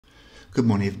Good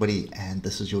morning everybody, and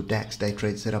this is your DAX day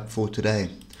trade setup for today.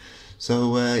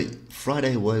 So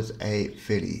Friday was a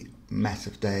fairly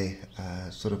massive day,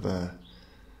 sort of a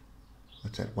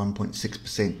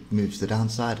 1.6% moves to the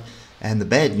downside, and the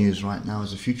bad news right now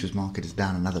is the futures market is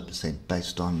down another percent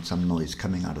based on some noise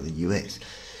coming out of the US.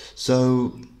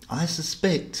 So I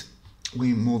suspect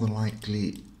we're more than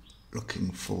likely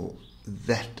looking for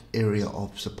that area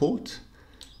of support,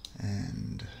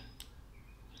 and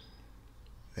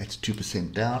that's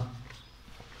 2% down.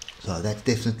 So that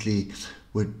definitely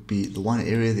would be the one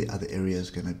area. The other area is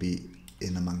going to be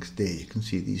in amongst there. You can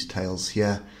see these tails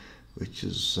here, which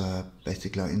is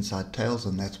basically our inside tails,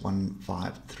 and that's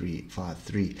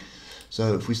 15353.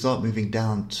 So if we start moving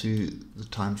down to the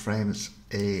time frames,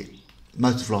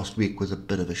 most of last week was a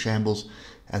bit of a shambles,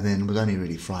 and then it was only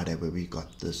really Friday where we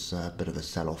got this bit of a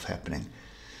sell-off happening.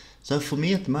 So for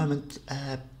me at the moment,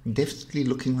 definitely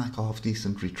looking like a half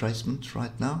decent retracement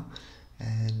right now.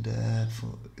 And if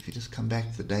you just come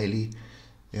back to the daily,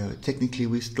 technically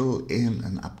we're still in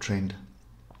an uptrend.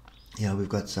 We've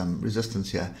got some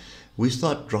resistance here. We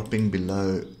start dropping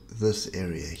below this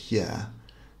area here,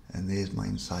 and there's my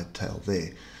inside tail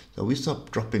there. So we start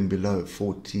dropping below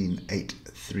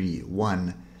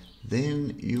 14,831,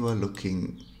 then you are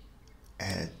looking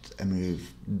at a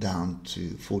move down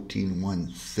to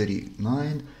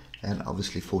 14,139, and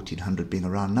obviously 1400 being a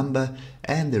round number,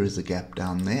 and there is a gap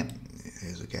down there.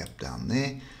 There's a gap down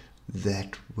there.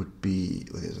 That would be,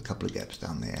 well, there's a couple of gaps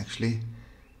down there actually.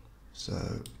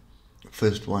 So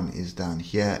first one is down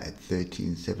here at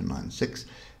 13,796,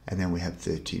 and then we have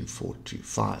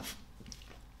 13,425.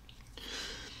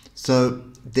 So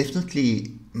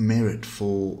definitely merit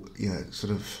for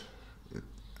sort of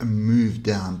a move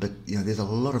down, but there's a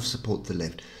lot of support to the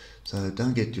left, so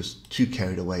don't get just too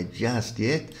carried away just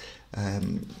yet.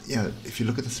 If you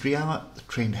look at the 3 hour, the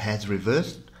trend has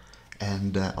reversed,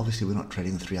 and obviously we're not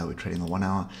trading the 3 hour, we're trading the 1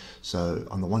 hour. So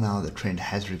on the 1 hour the trend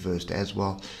has reversed as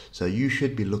well, so you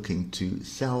should be looking to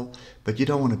sell, but you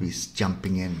don't want to be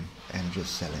jumping in and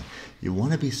just selling. You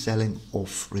want to be selling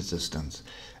off resistance.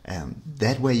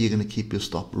 That way you're going to keep your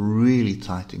stop really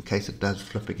tight in case it does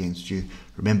flip against you.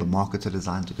 Remember, markets are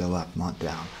designed to go up, not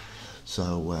down.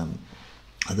 So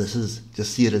this is,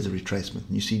 just see it as a retracement.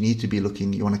 You need to be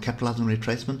looking, you want to capitalize on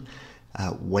retracement,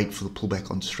 wait for the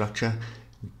pullback on structure,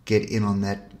 get in on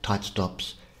that, tight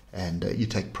stops, and you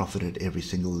take profit at every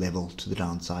single level to the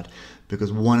downside,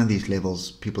 because one of these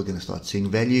levels people are going to start seeing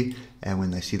value, and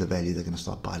when they see the value they're going to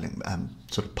start piling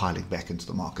back into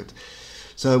the market.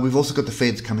 So we've also got the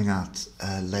Feds coming out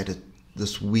later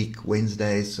this week,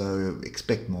 Wednesday, so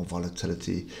expect more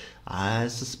volatility. I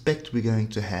suspect we're going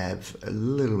to have a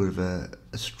little bit of a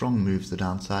strong move to the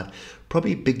downside,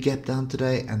 probably big gap down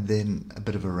today, and then a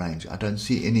bit of a range. I don't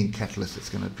see any catalyst that's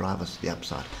going to drive us to the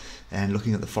upside. And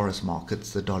looking at the forex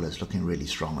markets, the dollar is looking really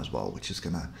strong as well, which is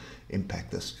going to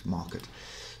impact this market.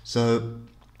 So,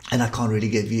 and I can't really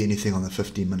give you anything on the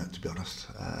 15-minute, to be honest.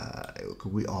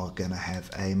 We are going to have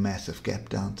a massive gap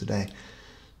down today.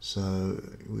 So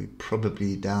we're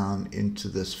probably down into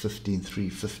this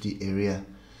 15,350 area.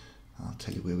 I'll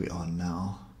tell you where we are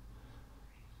now.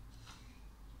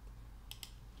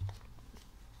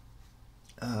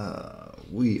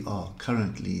 We are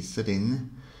currently sitting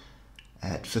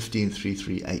at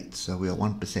 15,338, so we are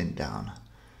 1% down.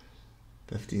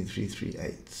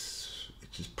 15,338,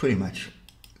 which is pretty much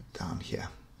down here.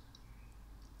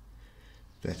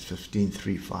 That's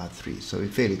 15,353, so we're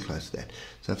fairly close to that.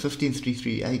 So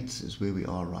 15,338 is where we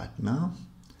are right now,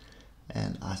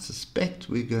 and I suspect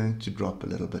we're going to drop a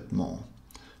little bit more.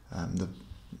 The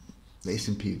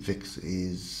S&P VIX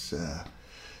is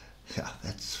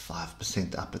that's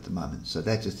 5% up at the moment, so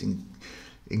that's just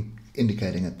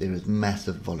indicating that there is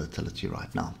massive volatility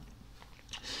right now.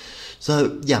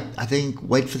 So yeah, I think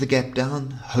wait for the gap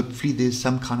down. Hopefully there's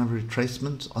some kind of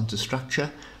retracement onto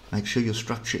structure. Make sure your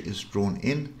structure is drawn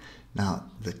in. Now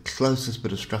the closest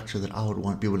bit of structure that I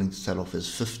would be willing to sell off is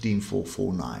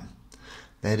 15,449.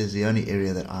 That is the only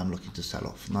area that I'm looking to sell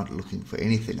off, not looking for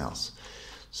anything else.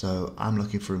 So I'm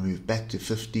looking for a move back to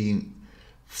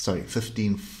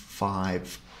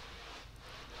 15,500.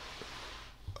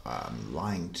 I'm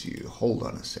lying to you. Hold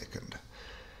on a second.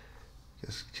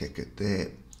 Just check it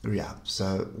there. Yeah,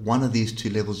 so one of these two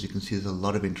levels, you can see there's a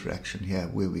lot of interaction here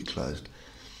where we closed.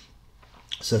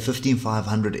 So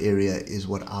 15,500 area is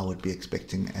what I would be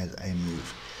expecting as a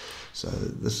move. So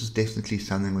this is definitely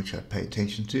something which I'd pay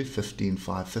attention to,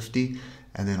 15,550,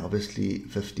 and then obviously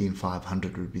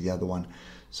 15,500 would be the other one.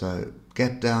 So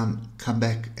gap down, come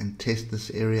back and test this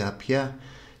area up here.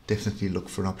 Definitely look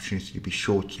for an opportunity to be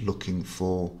short, looking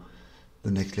for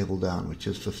the next level down, which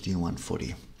is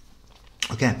 15,140.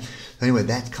 Okay, anyway,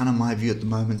 that's kind of my view at the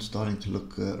moment, starting to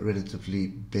look relatively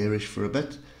bearish for a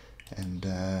bit, and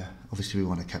obviously we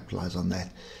want to capitalize on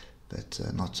that, but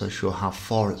not so sure how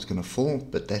far it's going to fall,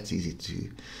 but that's easy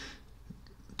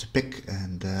to pick,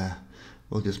 and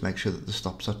we'll just make sure that the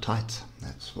stops are tight.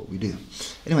 That's what we do.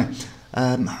 Anyway,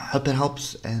 hope that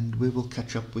helps, and we will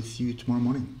catch up with you tomorrow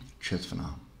morning. Cheers for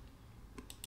now.